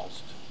be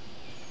lost.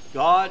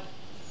 God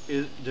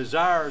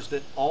desires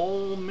that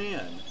all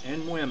men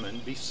and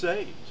women be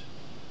saved.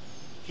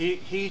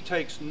 He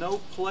takes no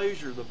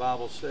pleasure, the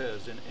Bible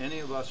says, in any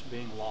of us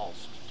being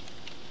lost,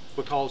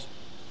 because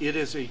it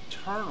is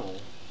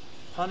eternal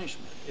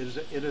punishment.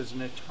 It is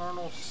an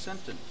eternal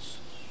sentence,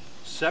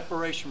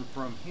 separation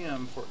from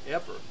Him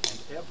forever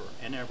and ever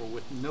and ever,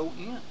 with no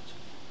end.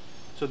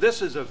 So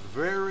this is a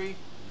very,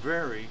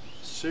 very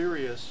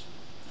serious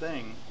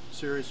thing,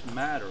 serious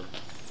matter,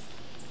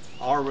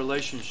 our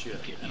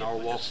relationship and our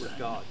walk with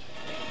God.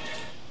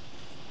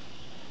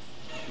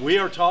 We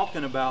are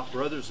talking about,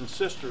 brothers and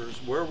sisters,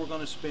 where we're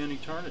going to spend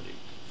eternity.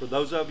 For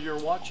those of you who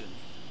are watching,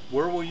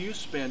 where will you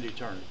spend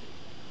eternity?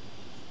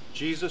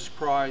 Jesus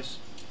Christ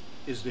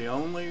is the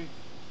only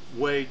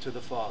way to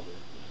the Father.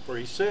 For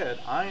He said,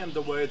 I am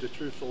the way, the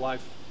truth, the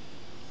life,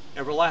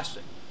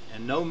 everlasting.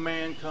 And no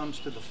man comes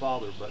to the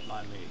Father but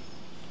by me.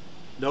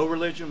 No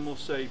religion will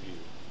save you.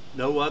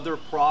 No other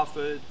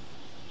prophet,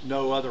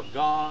 no other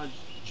God.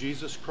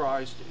 Jesus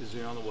Christ is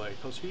the only way,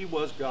 because He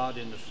was God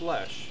in the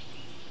flesh,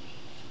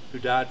 who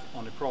died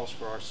on the cross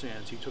for our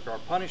sins. He took our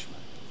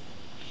punishment.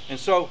 And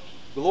so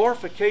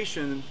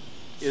glorification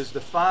is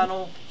the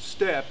final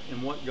step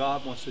in what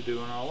God wants to do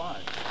in our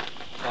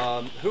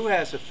lives. Who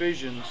has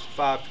Ephesians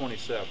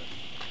 5:27?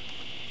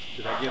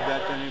 Did I give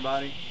that to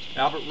anybody?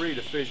 Albert, read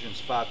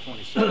Ephesians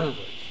 5:27,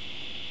 please.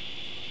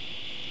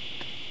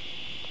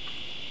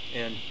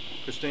 And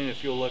Christina,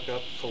 if you'll look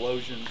up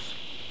Colossians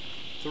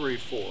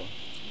 3:4.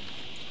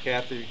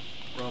 Kathy,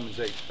 Romans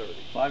 8:30.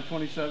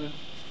 5:27.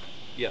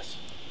 Yes.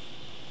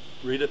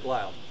 Read it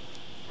loud.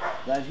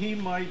 That He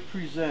might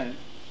present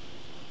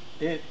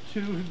it to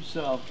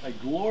Himself a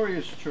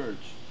glorious church,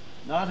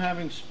 not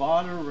having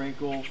spot or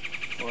wrinkle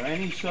or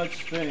any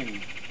such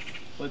thing,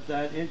 but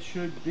that it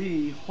should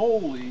be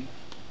holy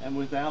and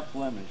without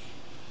blemish.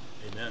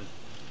 Amen.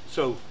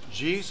 So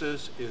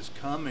Jesus is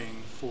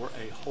coming for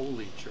a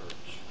holy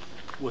church,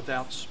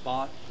 without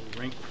spot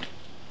or wrinkle.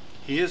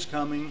 He is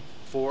coming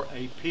for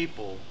a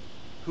people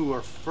who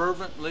are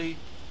fervently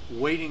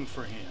waiting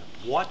for Him,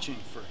 watching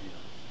for Him.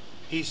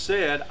 He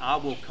said, I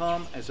will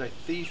come as a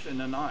thief in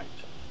the night.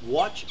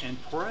 Watch and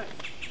pray,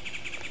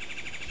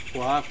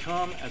 for I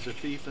come as a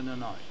thief in the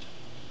night.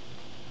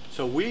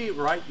 So we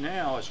right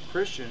now as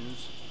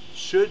Christians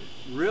should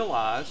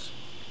realize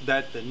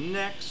that the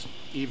next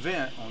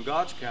event on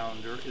God's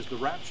calendar is the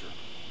rapture.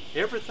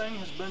 Everything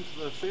has been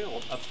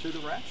fulfilled up to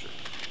the rapture.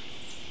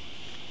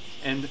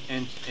 And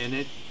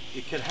it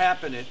could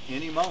happen at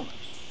any moment.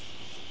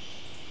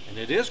 And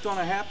it is going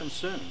to happen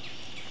soon.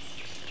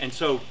 And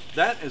so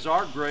that is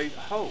our great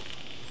hope,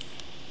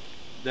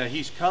 that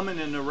He's coming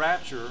in the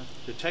rapture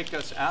to take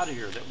us out of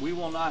here, that we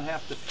will not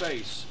have to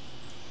face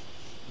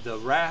the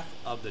wrath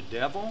of the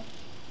devil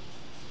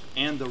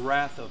and the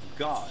wrath of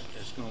God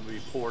that's going to be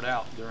poured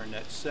out during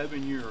that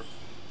 7-year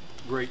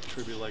great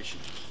tribulation.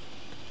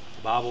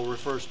 The Bible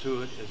refers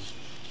to it as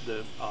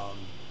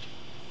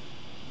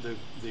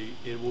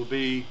it will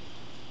be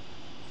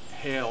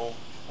hell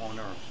on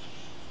earth.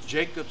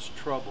 Jacob's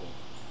trouble,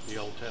 the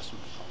Old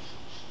Testament calls it.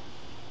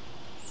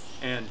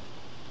 And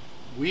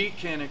we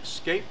can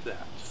escape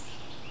that,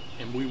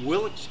 and we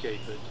will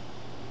escape it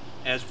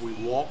as we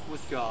walk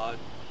with God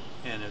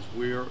and as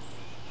we're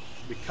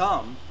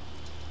become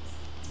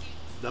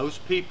those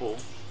people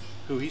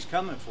who He's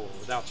coming for,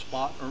 without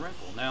spot or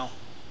wrinkle. Now,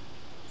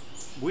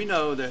 we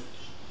know that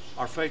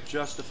our faith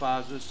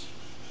justifies us.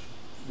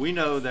 We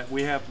know that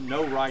we have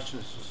no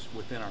righteousness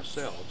within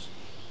ourselves.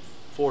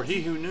 For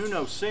He who knew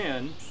no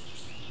sin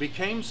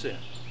became sin,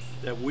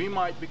 that we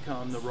might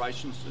become the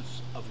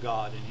righteousness of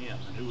God in Him.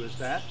 And who is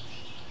that?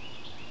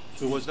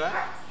 Who was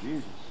that?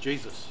 Jesus.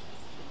 Jesus.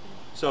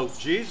 So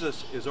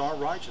Jesus is our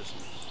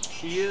righteousness.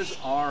 He is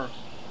our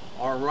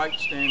right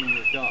standing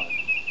with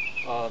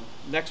God.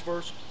 Next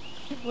verse.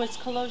 Was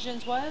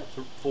Colossians what?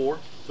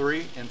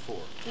 3 and 4.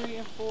 3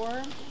 and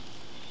 4.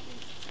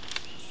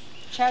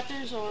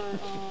 Chapters or?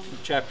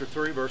 Chapter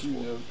 3, verse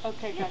 4.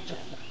 Okay, gotcha.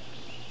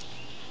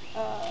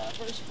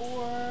 verse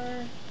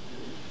 4.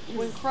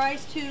 When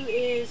Christ, who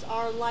is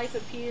our life,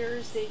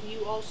 appears, then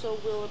you also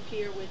will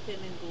appear with him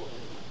in glory.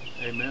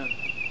 Amen.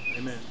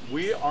 Amen.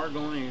 We are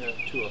going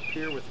to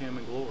appear with him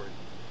in glory,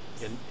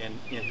 in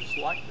his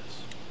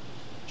likeness.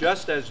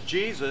 Just as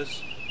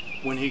Jesus,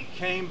 when he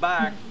came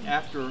back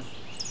after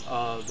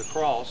the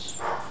cross,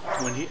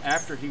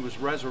 after he was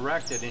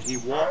resurrected and he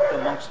walked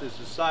amongst his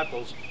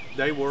disciples,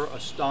 they were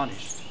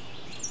astonished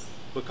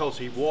because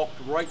he walked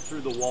right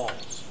through the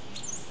walls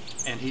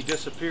and he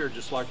disappeared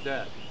just like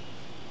that.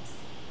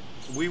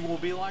 We will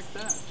be like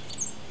that.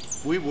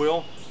 We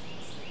will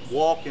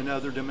walk in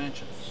other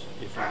dimensions,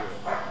 if you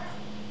will,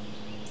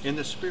 in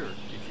the spirit,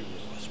 if you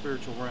will, a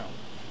spiritual realm.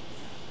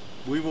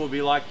 We will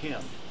be like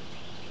him.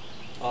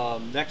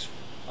 Next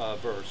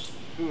verse.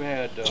 Who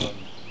had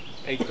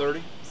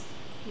 8:30?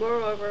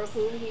 Moreover,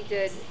 whom he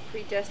did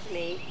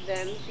predestinate,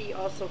 them he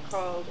also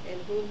called,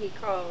 and whom he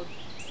called,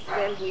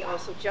 them he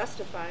also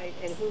justified,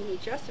 and whom he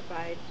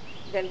justified,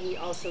 them he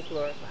also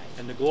glorified.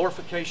 And the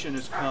glorification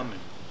is coming.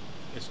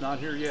 It's not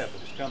here yet,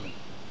 but it's coming.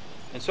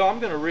 And so I'm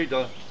going to read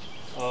the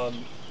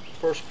 1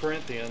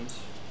 Corinthians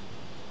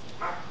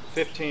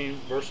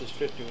 15, verses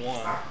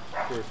 51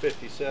 through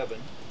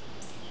 57.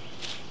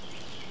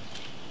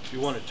 If you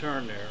want to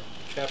turn there,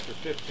 chapter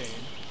 15,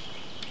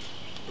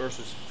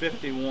 verses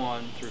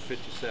 51 through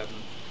 57.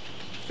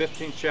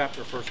 15th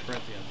chapter of 1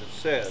 Corinthians. It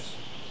says,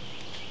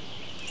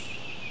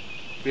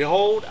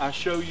 Behold, I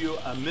show you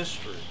a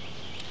mystery.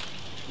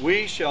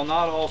 We shall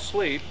not all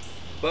sleep,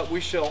 but we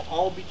shall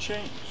all be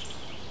changed.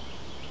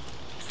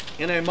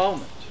 In a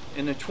moment,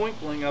 in the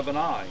twinkling of an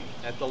eye,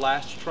 at the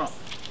last trump.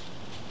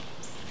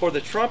 For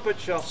the trumpet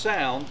shall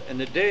sound, and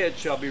the dead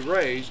shall be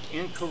raised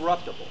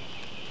incorruptible,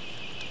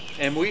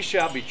 and we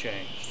shall be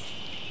changed.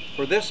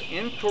 For this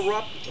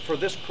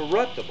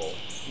corruptible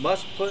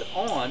must put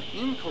on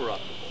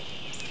incorruptible,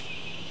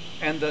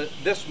 and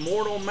this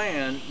mortal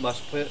man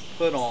must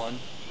put on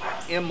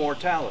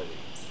immortality.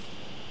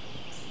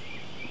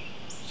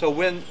 So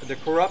when the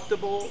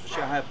corruptible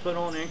shall have put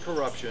on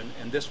incorruption,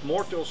 and this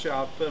mortal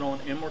shall have put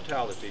on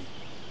immortality,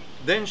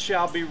 then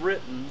shall be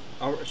written,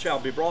 or shall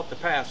be brought to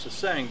pass the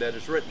saying that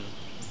is written,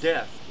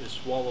 Death is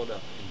swallowed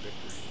up in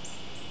victory.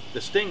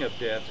 The sting of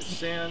death is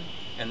sin,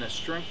 and the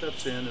strength of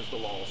sin is the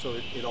law. So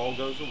it all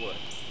goes away.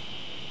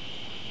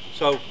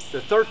 So the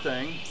third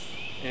thing,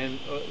 and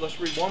let's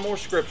read one more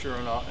scripture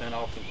and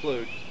I'll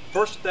conclude.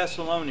 1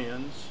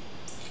 Thessalonians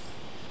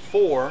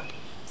 4,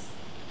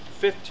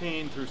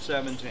 15 through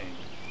 17.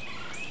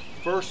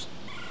 1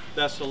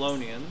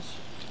 Thessalonians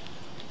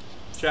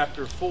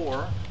chapter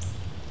 4,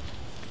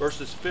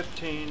 verses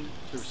 15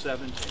 through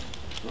 17.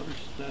 1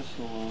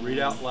 Thessalonians. Read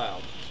out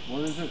loud.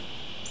 What is it?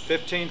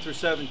 15 through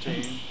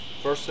 17,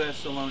 1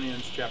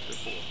 Thessalonians chapter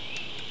 4.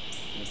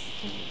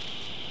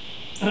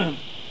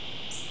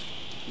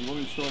 You want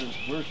me to start at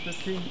verse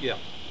 15? Yeah.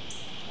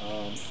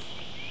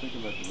 Think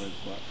about the red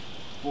spot.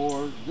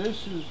 For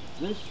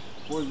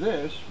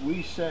this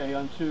we say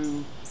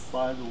unto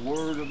by the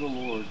word of the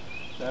Lord,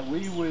 that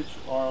we which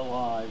are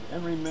alive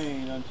and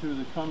remain unto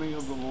the coming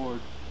of the Lord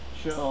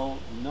shall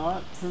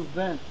not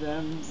prevent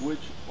them which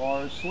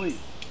are asleep.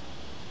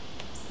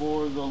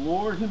 For the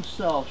Lord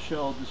himself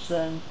shall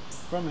descend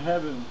from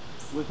heaven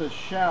with a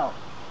shout,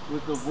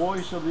 with the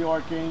voice of the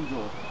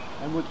archangel,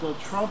 and with the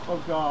trump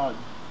of God,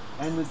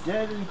 and the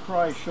dead in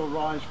Christ shall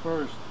rise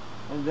first,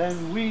 and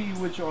then we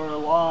which are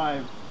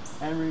alive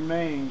and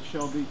remain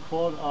shall be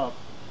caught up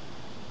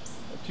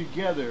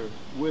together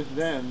with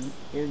them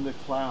in the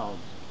clouds,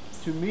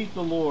 to meet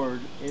the Lord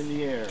in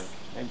the air,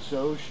 and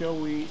so shall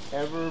we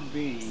ever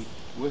be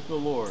with the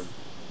Lord.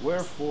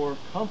 Wherefore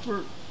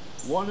comfort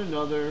one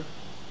another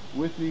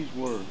with these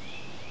words.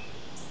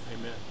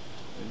 Amen.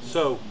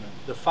 So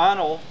the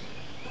final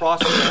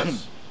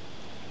process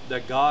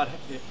that God,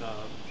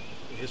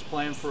 his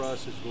plan for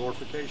us is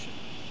glorification.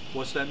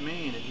 What's that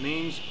mean? It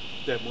means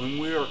that when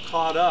we are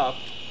caught up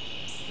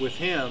with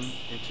him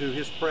into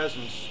his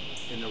presence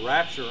in the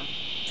rapture,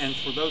 and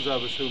for those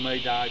of us who may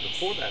die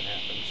before that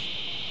happens,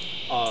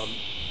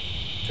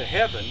 to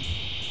heaven,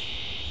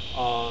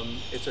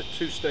 it's a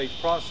two-stage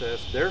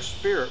process. Their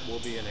spirit will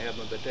be in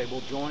heaven, but they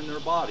will join their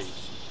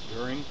bodies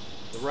during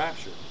the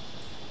rapture.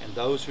 And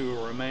those who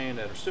remain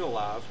that are still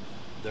alive,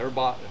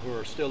 who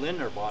are still in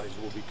their bodies,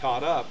 will be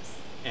caught up.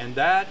 And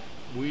that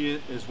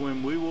is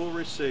when we will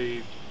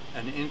receive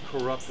an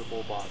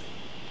incorruptible body,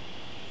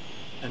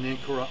 an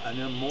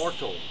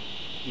immortal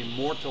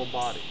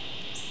body.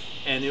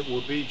 And it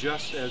will be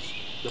just as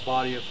the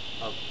body of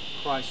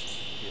Christ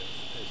is,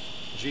 as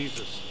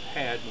Jesus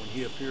had when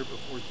he appeared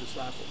before his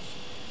disciples.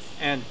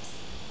 And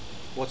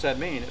what's that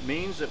mean? It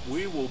means that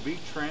we will be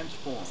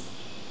transformed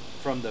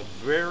from the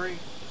very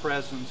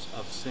presence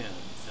of sin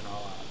in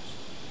our lives.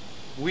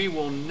 We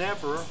will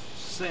never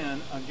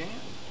sin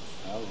again.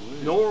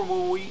 Hallelujah. Nor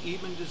will we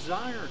even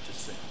desire to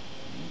sin.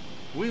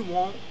 We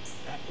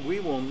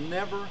will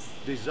never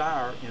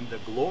desire in the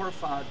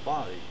glorified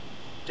body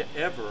to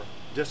ever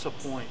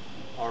disappoint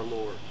our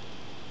Lord,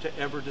 to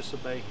ever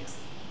disobey him.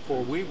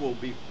 For we will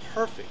be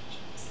perfect,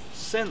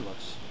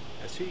 sinless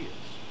as he is.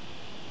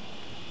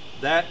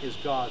 That is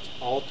God's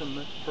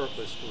ultimate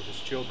purpose for his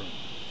children,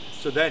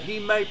 so that he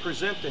may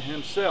present to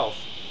himself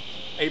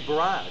a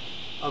bride,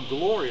 a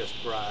glorious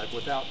bride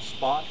without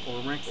spot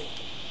or wrinkle,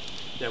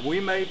 that we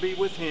may be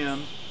with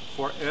him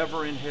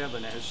forever in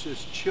heaven as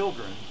his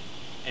children,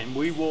 and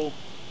we will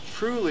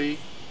truly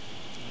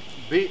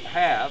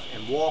have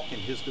and walk in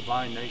his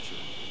divine nature,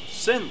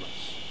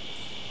 sinless,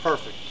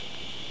 perfect.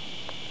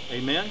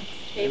 Amen?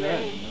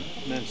 Amen.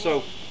 Amen.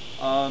 So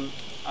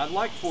I'd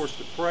like for us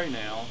to pray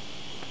now.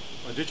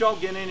 Did y'all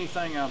get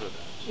anything out of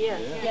that? Yeah.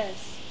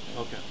 Yes.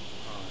 Okay.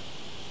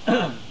 All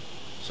right.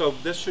 So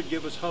this should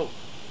give us hope,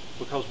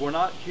 because we're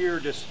not here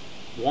just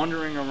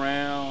wandering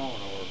around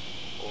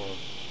or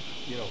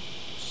you know,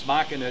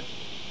 smacking at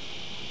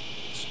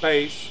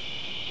space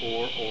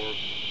or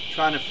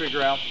trying to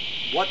figure out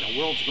what in the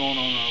world's going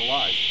on in our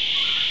life.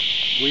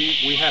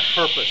 We have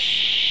purpose.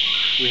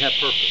 We have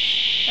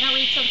purpose. Can I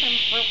read something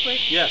real quick?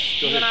 Yes,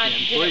 go You ahead, and I Ken,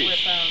 did please. it with,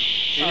 sorry,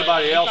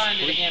 Anybody let me else?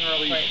 find it again real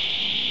Please. quick.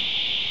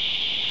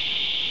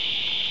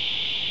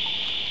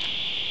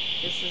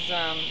 This is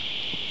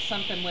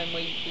something when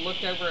we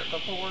looked over it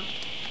before.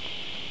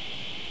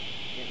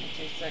 Give me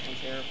 2 seconds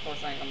here. Of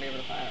course, I ain't gonna be able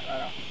to find it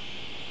right off.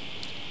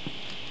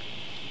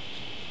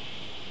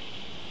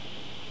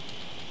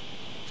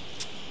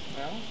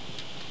 Well,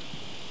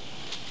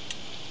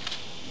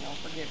 y'all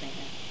forgive me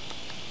here.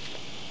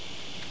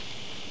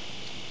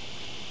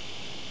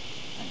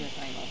 I guess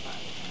I ain't gonna find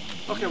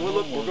it. Okay, well,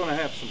 look, we're going to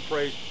have some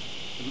praise.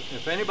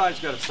 If anybody's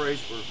got a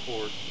praise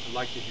report, I'd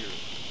like to hear it.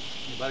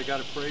 Anybody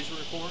got a praise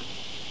report?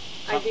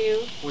 I do.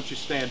 Why don't you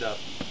stand up?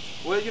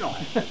 Well, you don't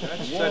have to.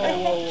 That's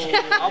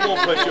I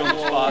won't put you on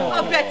the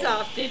spot. Bets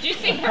off. Did you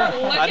see her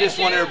look I just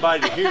at want you?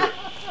 everybody to hear it.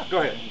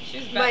 Go ahead.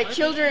 She's about My looking.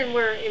 children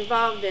were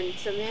involved in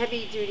some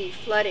heavy-duty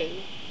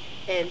flooding,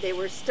 and they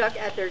were stuck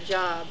at their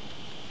job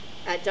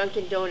at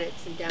Dunkin'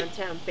 Donuts in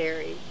downtown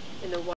Barrie in the